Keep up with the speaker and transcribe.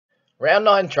Round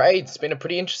 9 trades. It's been a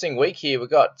pretty interesting week here. We've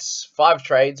got 5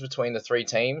 trades between the 3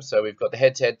 teams. So we've got the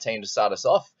head-to-head team to start us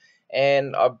off.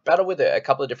 And I battled with a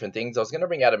couple of different things. I was going to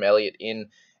bring Adam Elliott in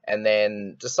and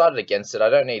then decided against it.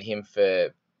 I don't need him for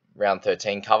round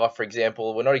 13 cover, for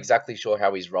example. We're not exactly sure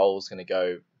how his role is going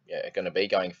to be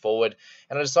going forward.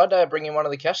 And I decided to bring in one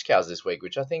of the cash cows this week,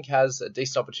 which I think has a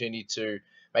decent opportunity to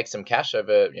make some cash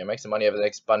make some money over the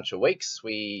next bunch of weeks.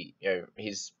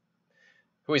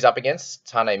 Who he's up against,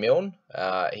 Tane Milne.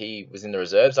 He was in the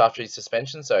reserves after his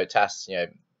suspension, so Tass,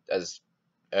 has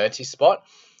earned his spot.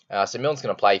 So Milne's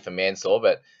going to play for Mansour,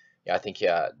 but I think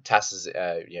Tass has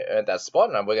earned that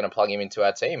spot, and we're going to plug him into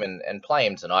our team and play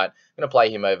him tonight. I'm going to play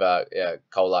him over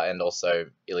Kola and also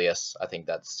Ilias. I think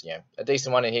that's a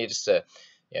decent one in here just to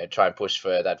try and push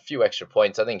for that few extra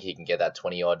points. I think he can get that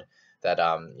 20 odd that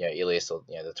Ilias, or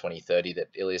the 20-30 that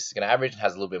Ilias is going to average, and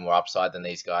has a little bit more upside than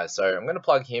these guys. So I'm going to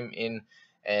plug him in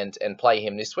and play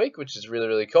him this week, which is really,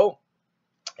 really cool.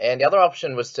 And the other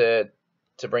option was to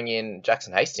bring in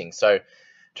Jackson Hastings. So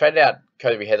traded out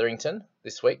Kobe Hetherington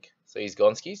this week, so he's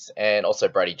Gonskis, and also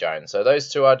Brady Jones. So those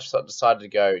two, I just decided to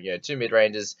go 2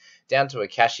 mid-rangers down to a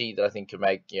cashy that I think could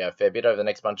make a fair bit over the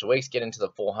next bunch of weeks, get into the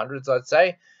 400s, I'd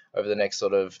say, over the next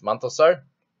sort of month or so.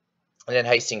 And then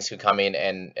Hastings could come in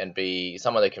and be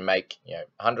someone that can make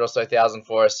 100 or so thousand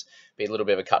for us, be a little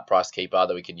bit of a cut price keeper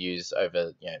that we could use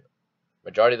over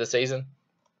majority of the season.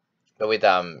 But with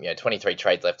 23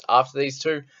 trades left after these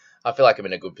two, I feel like I'm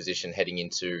in a good position heading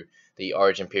into the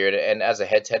Origin period. And as a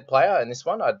head-to-head player in this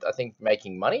one, I think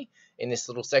making money in this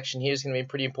little section here is going to be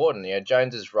pretty important.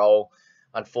 Jones's role,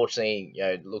 unfortunately,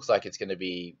 looks like it's going to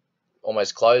be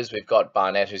almost closed. We've got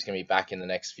Barnett, who's going to be back in the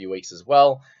next few weeks as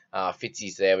well.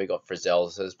 Fitzy's there. We've got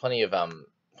Frizzell. So there's plenty of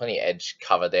edge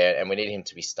cover there, and we need him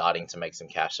to be starting to make some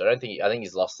cash. So I think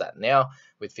he's lost that now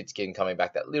with Fitzgibbon coming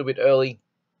back that little bit earlier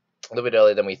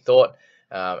than we thought.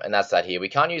 And that's that here. We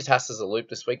can't use Haas as a loop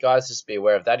this week, guys. Just be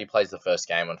aware of that. He plays the first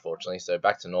game, unfortunately. So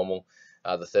back to normal.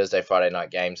 The Thursday, Friday night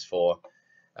games for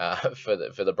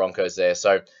the Broncos there.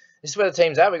 So this is where the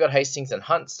team's at. We've got Hastings and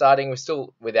Hunt starting. We're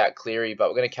still without Cleary, but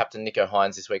we're going to captain Nicho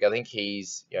Hynes this week. I think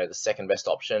he's the second best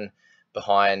option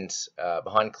behind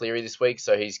Cleary this week.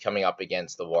 So he's coming up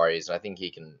against the Warriors, and I think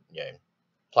he can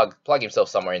plug himself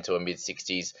somewhere into a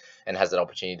mid-60s and has an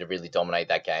opportunity to really dominate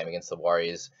that game against the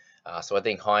Warriors. So I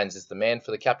think Hynes is the man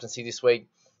for the captaincy this week.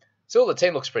 Still, the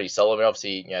team looks pretty solid. But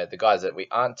obviously, the guys that we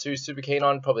aren't too super keen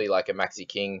on, probably like a Maxi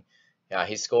King,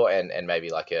 his score, and maybe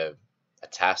like a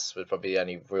Tass would probably be the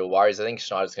only real worries. I think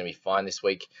Schneider's going to be fine this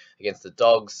week against the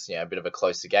Dogs. A bit of a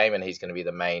closer game, and he's going to be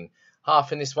the main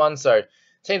half in this one. So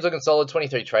team's looking solid.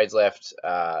 23 trades left.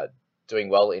 Doing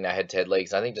well in our head-to-head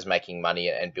leagues. I think just making money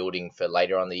and building for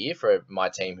later on the year for my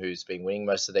team, who's been winning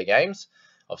most of their games.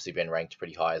 Obviously been ranked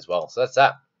pretty high as well. So that's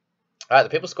that. All right, the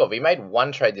People Squad. We made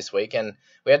one trade this week, and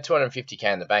we had 250k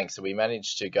in the bank, so we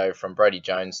managed to go from Brody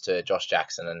Jones to Josh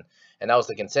Jackson, and that was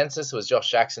the consensus. It was Josh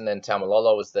Jackson, then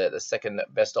Taumalolo was the second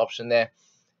best option there.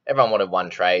 Everyone wanted one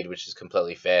trade, which is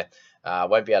completely fair.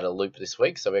 Won't be able to loop this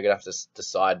week, so we're going to have to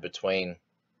decide between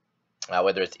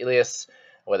whether it's Ilias,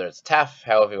 whether it's Taff,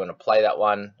 however you want to play that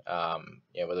one. Whether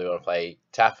you want to play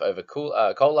Taff over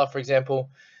Kola, for example.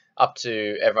 Up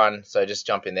to everyone, so just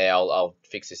jump in there. I'll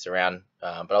fix this around.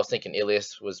 But I was thinking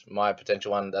Ilias was my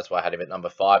potential one. That's why I had him at number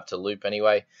 5 to loop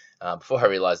anyway, before I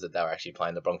realised that they were actually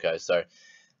playing the Broncos. So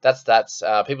that's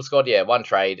People Squad. Yeah, one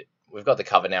trade. We've got the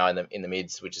cover now in the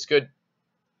mids, which is good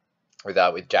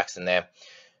with Jackson there.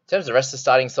 In terms of the rest of the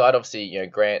starting side, obviously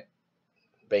Grant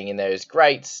being in there is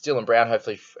great. Still and Brown,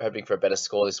 hopefully hoping for a better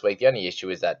score this week. The only issue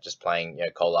is that just playing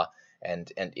Kola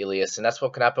and Ilias, and that's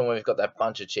what can happen when we've got that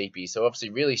bunch of cheapies. So obviously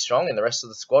really strong in the rest of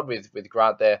the squad with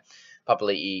Grant there,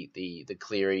 Papali'i, the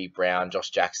Cleary, Brown,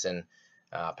 Josh Jackson,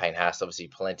 Payne Haas. Obviously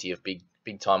plenty of big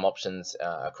time options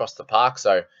across the park.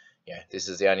 So this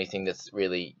is the only thing that's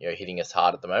really hitting us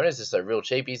hard at the moment. Is just the real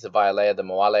cheapies, the Vialea, the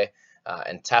Moale,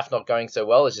 and Taff not going so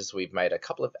well. It's just we've made a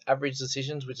couple of average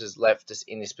decisions, which has left us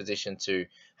in this position to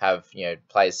have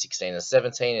players 16 and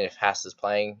 17, and if Haas is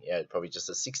playing, probably just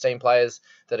the 16 players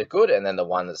that are good, and then the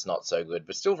one that's not so good,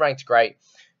 but still ranked great.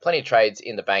 Plenty of trades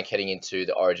in the bank heading into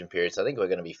the Origin period, so I think we're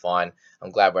going to be fine. I'm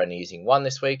glad we're only using one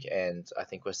this week, and I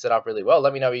think we're set up really well.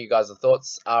 Let me know what you guys'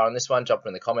 thoughts are on this one. Jump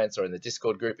in the comments or in the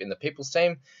Discord group in the People's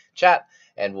Team chat,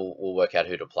 and we'll work out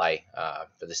who to play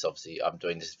for this. Obviously, I'm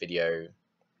doing this video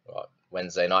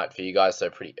Wednesday night for you guys, so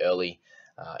pretty early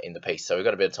in the piece. So we've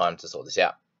got a bit of time to sort this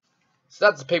out. So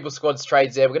that's the People Squad's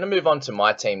trades there. We're going to move on to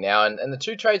my team now, and the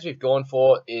two trades we've gone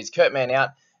for is Kurt Mann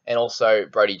out and also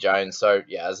Brody Jones. So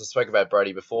yeah, as I spoke about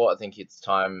Brody before, I think it's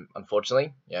time,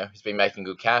 unfortunately. He's been making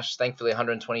good cash. Thankfully,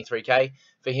 123k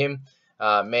for him.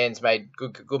 Man's made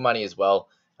good money as well.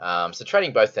 So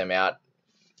trading both them out,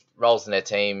 roles in their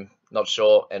team, not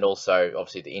sure, and also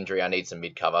obviously the injury, I need some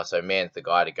mid cover. So Man's the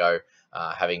guy to go,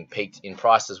 having peaked in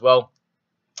price as well.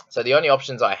 So the only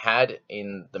options I had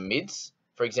in the mids,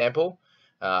 for example,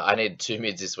 I needed 2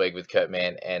 mids this week with Kurt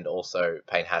Mann and also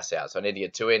Payne Haas out. So I need to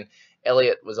get 2 in.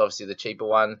 Elliott was obviously the cheaper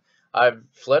one. I've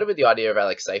flirted with the idea of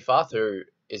Alex Seyfarth, who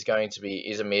is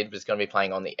a mid, but is going to be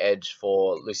playing on the edge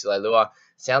for Lucy Leilua.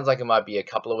 Sounds like it might be a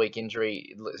couple of week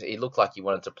injury. He looked like he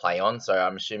wanted to play on, so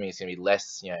I'm assuming it's going to be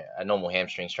less, a normal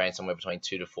hamstring strain, somewhere between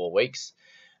 2 to 4 weeks.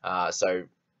 So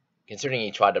considering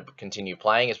he tried to continue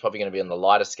playing, it's probably going to be on the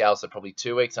lighter scale, so probably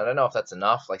 2 weeks. I don't know if that's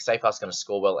enough. Like, Seyfarth's going to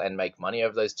score well and make money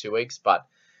over those 2 weeks, but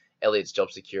Elliott's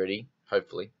job security,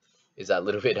 hopefully, is a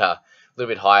little bit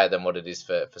higher than what it is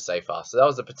for Seyfarth. So that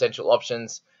was the potential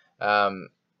options.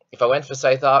 If I went for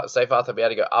Seyfarth, I'd be able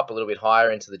to go up a little bit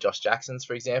higher into the Josh Jacksons,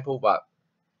 for example, but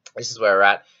this is where we're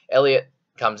at. Elliott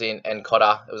comes in, and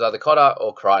Cotter. It was either Cotter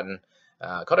or Crichton.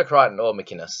 Cotter, Crichton, or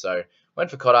McInnes. So went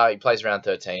for Cotter. He plays around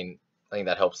 13. I think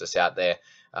that helps us out there,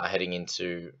 heading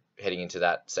into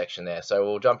that section there. So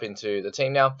we'll jump into the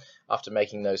team now after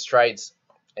making those trades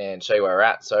and show you where we're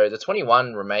at. So the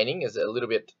 21 remaining is a little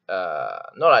bit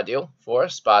not ideal for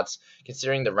us, but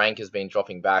considering the rank has been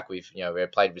dropping back, we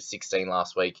played with 16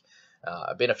 last week.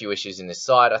 Been a few issues in this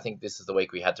side. I think this is the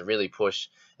week we had to really push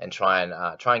and try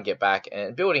and get back,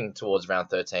 and building towards round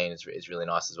 13 is really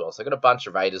nice as well. So I got a bunch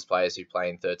of Raiders players who play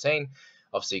in 13.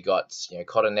 Obviously got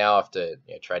Cotter now after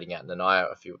trading out Nanai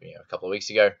a couple of weeks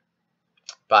ago.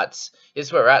 But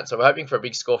here's where we're at. So we're hoping for a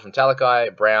big score from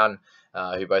Talakai, Brown,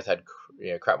 who both had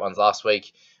crap ones last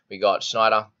week. We got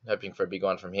Schneider, hoping for a big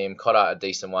one from him. Cotter, a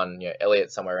decent one.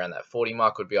 Elliott, somewhere around that 40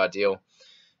 mark would be ideal.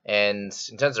 And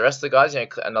in terms of the rest of the guys,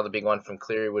 another big one from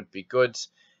Cleary would be good.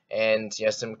 And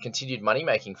some continued money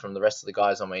making from the rest of the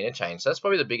guys on my interchange. So that's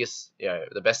probably the biggest,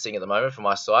 the best thing at the moment for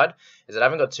my side is that I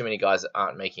haven't got too many guys that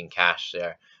aren't making cash.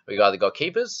 So we either got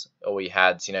keepers, or we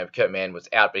had, Kurt Mann was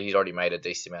out, but he's already made a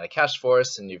decent amount of cash for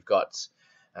us, and you've got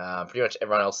pretty much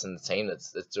everyone else in the team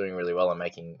that's doing really well and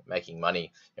making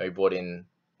money. We brought in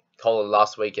Kohler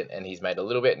last week, and he's made a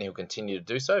little bit, and he'll continue to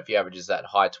do so. If he averages that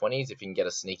high 20s, if he can get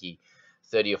a sneaky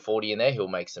 30 or 40 in there, he'll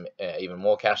make some even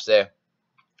more cash there.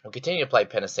 We'll continue to play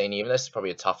Penasini, even though this is probably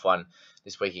a tough one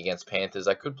this week against Panthers.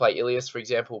 I could play Ilias, for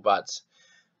example, but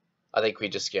I think we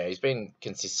just, he's been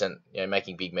consistent,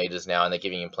 making big meters now, and they're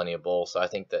giving him plenty of ball. So I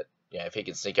think that, if he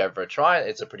can sneak over a try,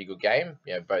 it's a pretty good game,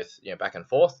 both, back and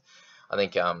forth. I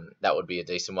think that would be a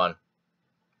decent one.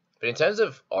 But in terms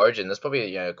of Origin, that's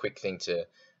probably, a quick thing to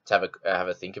have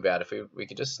a think about. If we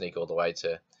could just sneak all the way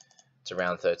to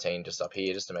round 13, just up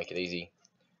here, just to make it easy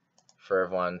for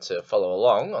everyone to follow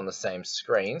along on the same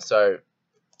screen. So,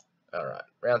 all right,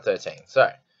 round 13.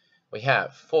 So, we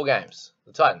have 4 games.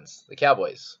 The Titans, the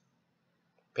Cowboys,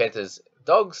 Panthers,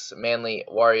 Dogs, Manly,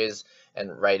 Warriors,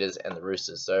 and Raiders, and the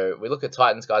Roosters. So, we look at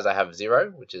Titans, guys, I have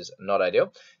 0, which is not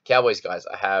ideal. Cowboys, guys,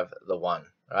 I have the 1.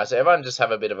 All right, so everyone just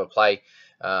have a bit of a play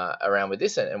around with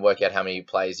this and work out how many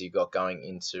plays you've got going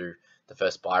into the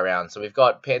first bye round. So, we've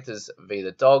got Panthers v.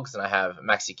 the Dogs, and I have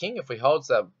Maxi King. If we hold,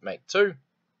 so that would make 2.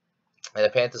 And the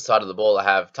Panthers side of the ball, I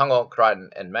have Tungo,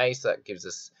 Crichton, and May, so that gives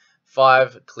us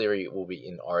 5. Cleary will be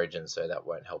in Origin, so that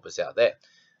won't help us out there.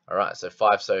 All right, so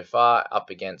 5 so far up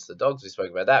against the Dogs. We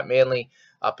spoke about that. Manly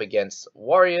up against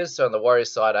Warriors. So on the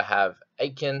Warriors side, I have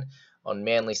Aitken. On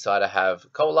Manly side, I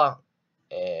have Kohler.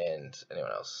 And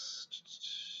anyone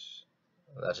else?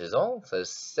 That is all. So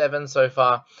 7 so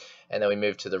far. And then we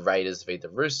move to the Raiders v. the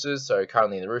Roosters. So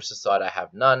currently in the Roosters side, I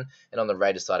have none. And on the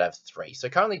Raiders side, I have 3. So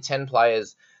currently 10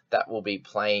 players that will be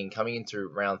playing coming into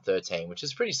round 13, which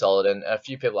is pretty solid. And a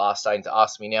few people are starting to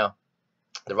ask me now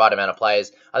the right amount of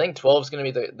players. I think 12 is going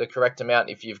to be the correct amount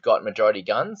if you've got majority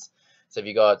guns. So if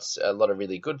you've got a lot of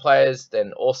really good players,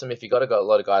 then awesome. If you've got a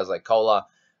lot of guys like Kohler,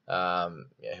 who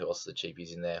else are the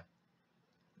cheapies in there?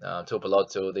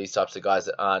 Tuipulotu, these types of guys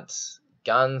that aren't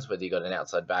guns, whether you got an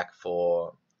outside back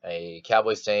for a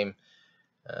Cowboys team.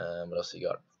 What else you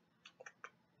got?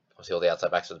 Obviously all the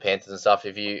outside backs for the Panthers and stuff.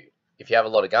 If you have a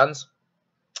lot of guns,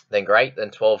 then great.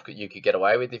 Then 12 you could get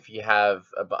away with. If you have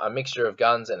a mixture of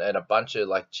guns and a bunch of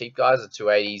like cheap guys, the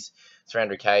 280s,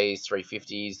 300Ks,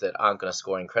 350s that aren't going to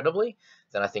score incredibly,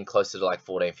 then I think closer to like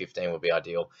 14, 15 would be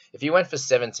ideal. If you went for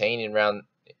 17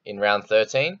 in round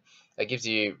 13, that gives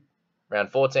you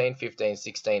round 14, 15,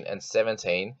 16, and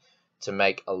 17 to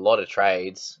make a lot of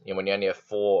trades. When you only have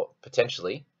 4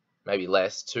 potentially, maybe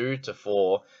less, 2 to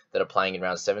 4 that are playing in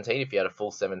round 17. If you had a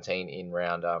full 17 in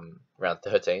round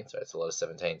 13, so it's a lot of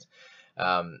 17s.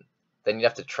 then you'd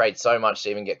have to trade so much to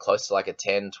even get close to like a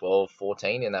 10, 12,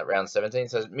 14 in that round 17.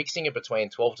 So mixing it between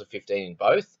 12 to 15 in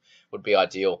both would be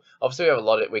ideal. Obviously, we have a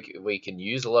lot of we can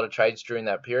use a lot of trades during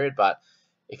that period, but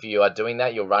if you are doing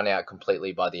that, you'll run out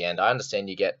completely by the end. I understand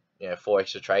you get 4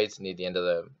 extra trades near the end of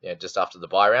the just after the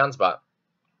bye rounds, but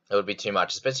it would be too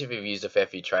much, especially if you've used a fair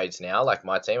few trades now. Like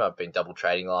my team, I've been double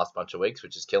trading the last bunch of weeks,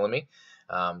 which is killing me.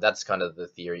 That's kind of the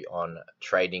theory on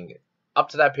trading up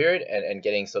to that period and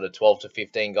getting sort of 12 to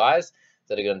 15 guys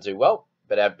that are going to do well,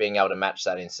 but being able to match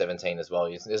that in 17 as well.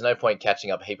 There's no point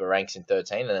catching up a heap of ranks in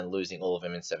 13 and then losing all of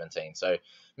them in 17. So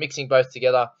mixing both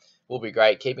together will be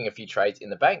great. Keeping a few trades in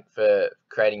the bank for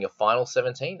creating your final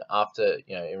 17 after,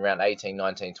 in round 18,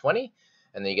 19, 20,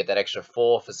 and then you get that extra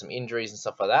 4 for some injuries and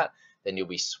stuff like that, then you'll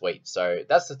be sweet. So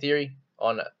that's the theory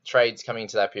on trades coming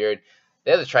into that period.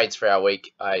 They're the trades for our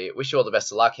week. I wish you all the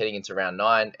best of luck heading into round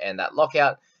 9 and that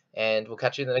lockout, and we'll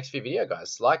catch you in the next few video,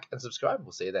 guys. Like and subscribe.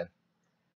 We'll see you then.